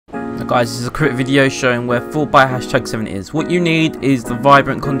Guys, this is a quick video showing where Fortbyte #7 is. What you need is the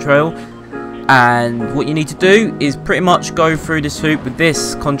vibrant Contrail, and what you need to do is pretty much go through this hoop with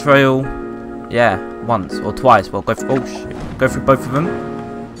this Contrail, yeah, once or twice. Well, go through, go through both of them,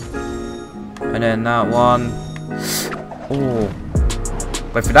 and then that one. Oh,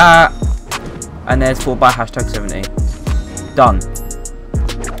 go through that, and there's Fortbyte #70. Done.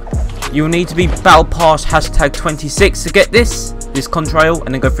 You will need to be battle pass #26 to get this Contrail,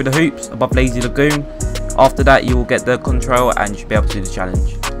 and then go through the hoops above Lazy Lagoon. After that, you will get the Contrail and you should be able to do the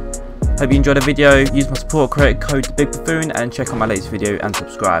challenge. Hope you enjoyed the video. Use my support credit code BigBuffoon and check out my latest video and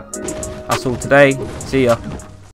subscribe. That's all today. See ya.